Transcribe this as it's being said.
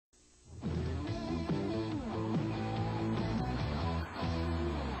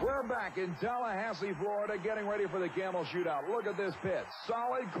We're back in Tallahassee, Florida, getting ready for the Camel Shootout. Look at this pit.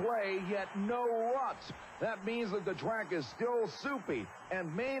 Solid clay, yet no ruts. That means that the track is still soupy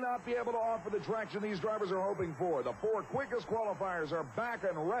and may not be able to offer the traction these drivers are hoping for. The 4 quickest qualifiers are back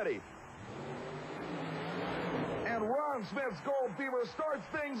and ready. And Ron Smith's Gold Fever starts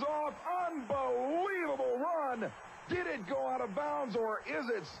things off. Unbelievable run. Did it go out of bounds, or is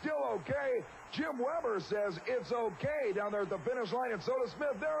it still okay? Jim Weber says it's okay down there at the finish line, and so does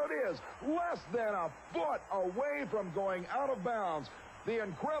Smith. There it is, less than a foot away from going out of bounds. The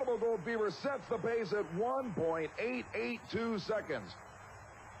incredible Gold Fever sets the pace at 1.882 seconds.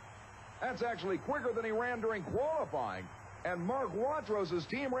 That's actually quicker than he ran during qualifying. And Mark Watrous'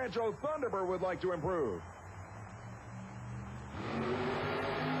 Team Rancho Thunderbird would like to improve.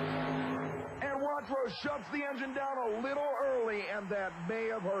 Watrous shuts the engine down a little early, and that may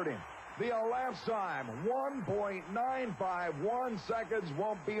have hurt him. The elapsed time, 1.951 seconds,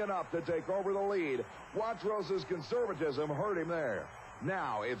 won't be enough to take over the lead. Watrous' conservatism hurt him there.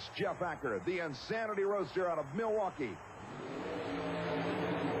 Now it's Jeff Acker, the Insanity Roadster out of Milwaukee.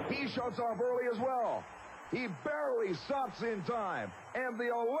 He shuts off early as well. He barely stops in time, and the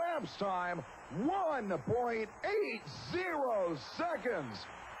elapsed time, 1.80 seconds.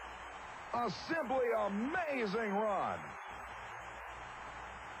 A simply amazing run.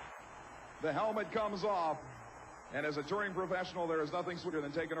 The helmet comes off, and as a touring professional, there is nothing sweeter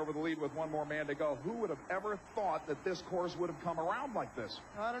than taking over the lead with one more man to go. Who would have ever thought that this course would have come around like this?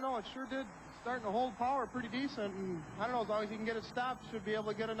 I don't know. It sure did. Starting to hold power pretty decent, and I don't know, as long as he can get it stopped, should be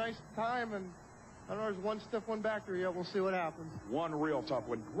able to get a nice time. And I don't know, there's one stiff one back there yet. We'll see what happens. One real tough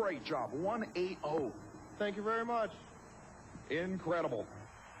one. Great job. 1.80. Thank you very much. Incredible.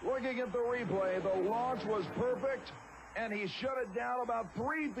 Looking at the replay, the launch was perfect, and he shut it down about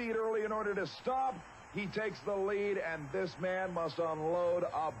 3 feet early in order to stop. He takes the lead, and this man must unload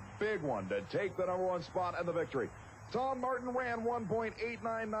a big one to take the #1 spot and the victory. Tom Martin ran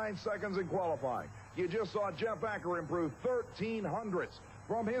 1.899 seconds in qualifying. You just saw Jeff Acker improve 13 hundredths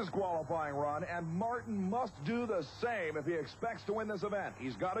from his qualifying run, and Martin must do the same if he expects to win this event.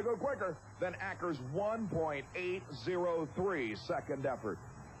 He's got to go quicker than Acker's 1.803 second effort.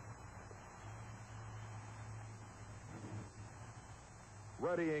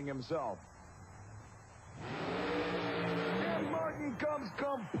 Readying himself. And Martin comes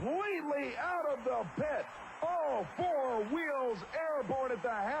completely out of the pit. All 4 wheels airborne at the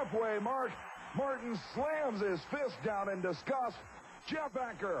halfway mark. Martin slams his fist down in disgust. Jeff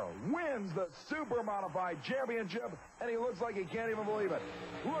Acker wins the Super Modified Championship, and he looks like he can't even believe it.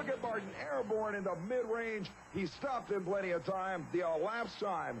 Look at Martin airborne into mid-range. He stopped in plenty of time. The elapsed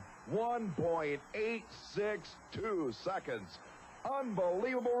time, 1.862 seconds.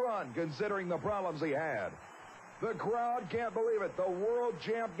 Unbelievable run considering the problems he had. The crowd can't believe it. The world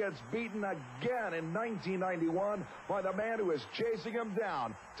champ gets beaten again in 1991 by the man who is chasing him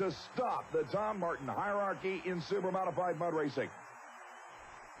down to stop the Tom Martin hierarchy in super modified mud racing.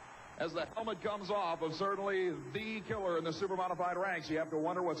 As the helmet comes off of certainly the killer in the super modified ranks, you have to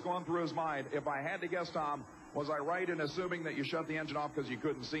wonder what's going through his mind. If I had to guess, Tom, was I right in assuming that you shut the engine off because you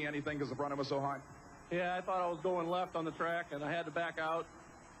couldn't see anything because the front end was so high? Yeah, I thought I was going left on the track, and I had to back out.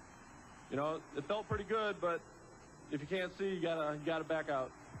 You know, it felt pretty good, but if you can't see, you gotta back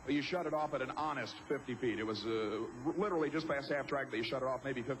out. You shut it off at an honest 50 feet. It was literally just past half track that you shut it off,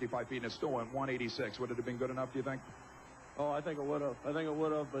 maybe 55 feet, and it still went 186. Would it have been good enough, do you think? Oh, I think it would have.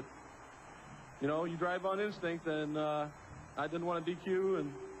 But, you know, you drive on instinct, and I didn't want to DQ,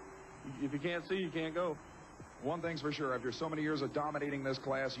 and if you can't see, you can't go. One thing's for sure, after so many years of dominating this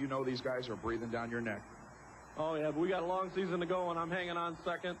class, you know these guys are breathing down your neck. Oh, yeah, but we got a long season to go, and I'm hanging on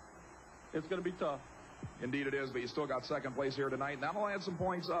second. It's going to be tough. Indeed it is, but you still got second place here tonight, and that'll add some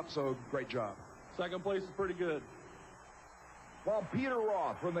points up, so great job. Second place is pretty good. While Peter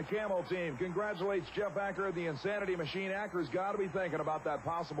Roth from the Camel team congratulates Jeff Acker of the Insanity Machine, Acker's got to be thinking about that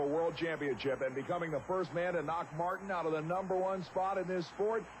possible world championship and becoming the first man to knock Martin out of the #1 spot in this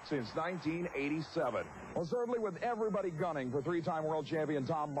sport since 1987. Well, certainly with everybody gunning for 3-time world champion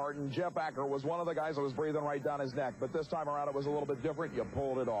Tom Martin, Jeff Acker was one of the guys that was breathing right down his neck. But this time around, it was a little bit different. You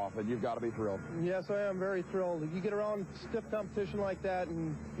pulled it off, and you've got to be thrilled. Yes, I am very thrilled. You get around stiff competition like that,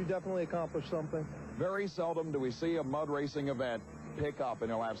 and you definitely accomplish something. Very seldom do we see a mud racing event pick up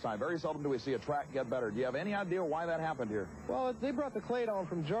in elapsed time. Very seldom do we see a track get better. Do you have any idea why that happened here? Well, they brought the clay down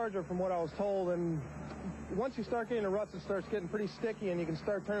from Georgia, from what I was told, and once you start getting the ruts, it starts getting pretty sticky, and you can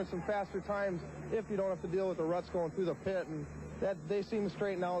start turning some faster times if you don't have to deal with the ruts going through the pit, and that they seem to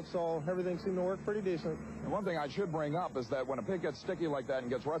straighten out, so everything seemed to work pretty decent. And one thing I should bring up is that when a pit gets sticky like that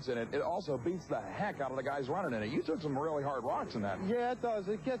and gets ruts in it, it also beats the heck out of the guys running in it. You took some really hard rocks in that. Yeah, it does.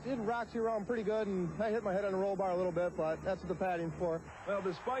 It rocks you around pretty good, and I hit my head on the roll bar a little bit, but that's what the padding's for. Well,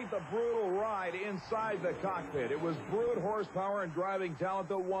 despite the brutal ride inside the cockpit, it was brute horsepower and driving talent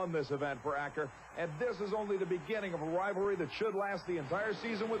that won this event for Acker. And this is only the beginning of a rivalry that should last the entire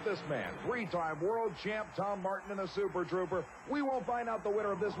season with this man. Three-time world champ Tom Martin and the Super Trooper. We won't find out the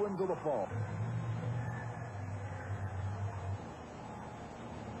winner of this one until the fall.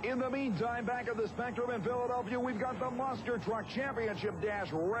 In the meantime, back at the Spectrum in Philadelphia, we've got the Monster Truck Championship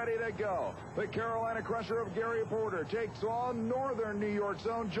Dash ready to go. The Carolina Crusher of Gary Porter takes on Northern New York's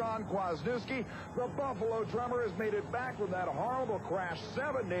own John Kwasniewski. The Buffalo Tremor has made it back from that horrible crash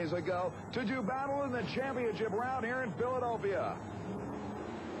 7 days ago to do battle in the championship round here in Philadelphia.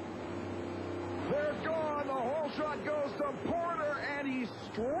 They're gone. The whole shot goes to Porter, and he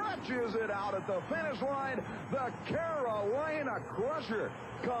stretches it out at the finish line. The Carolina Crusher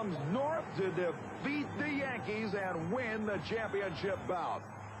comes north to defeat the Yankees and win the championship bout.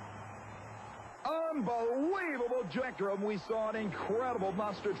 Unbelievable Spectrum. We saw an incredible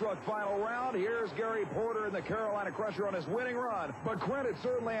monster truck final round. Here's Gary Porter and the Carolina Crusher on his winning run. But credit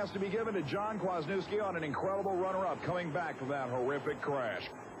certainly has to be given to John Kwasniewski on an incredible runner-up coming back from that horrific crash.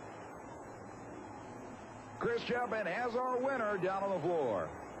 Chris Chapman has our winner down on the floor.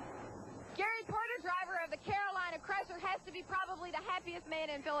 Gary Porter, driver of the Carolina Crusher, has to be probably the happiest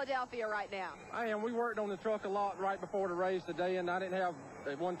man in Philadelphia right now. I am. We worked on the truck a lot right before the race today, and I didn't have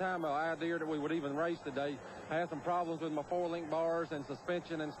at one time an idea that we would even race today. I had some problems with my 4-link bars and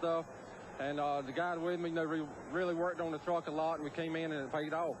suspension and stuff, and the guy with me really worked on the truck a lot, and we came in and it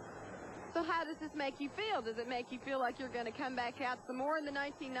paid off. So how does this make you feel? Does it make you feel like you're going to come back out some more in the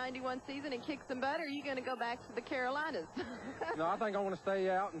 1991 season and kick some butt, or are you going to go back to the Carolinas? No, I think I want to stay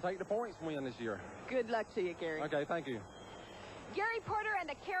out and take the points win this year. Good luck to you, Gary. Okay, thank you. Gary Porter and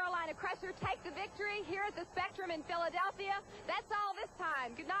the Carolina Crusher take the victory here at the Spectrum in Philadelphia. That's all this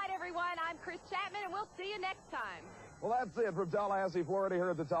time. Good night, everyone. I'm Chris Chapman, and we'll see you next time. Well, that's it from Tallahassee, Florida, here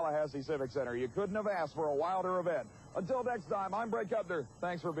at the Tallahassee Civic Center. You couldn't have asked for a wilder event. Until next time, I'm Brett Kuttner.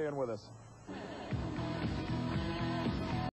 Thanks for being with us.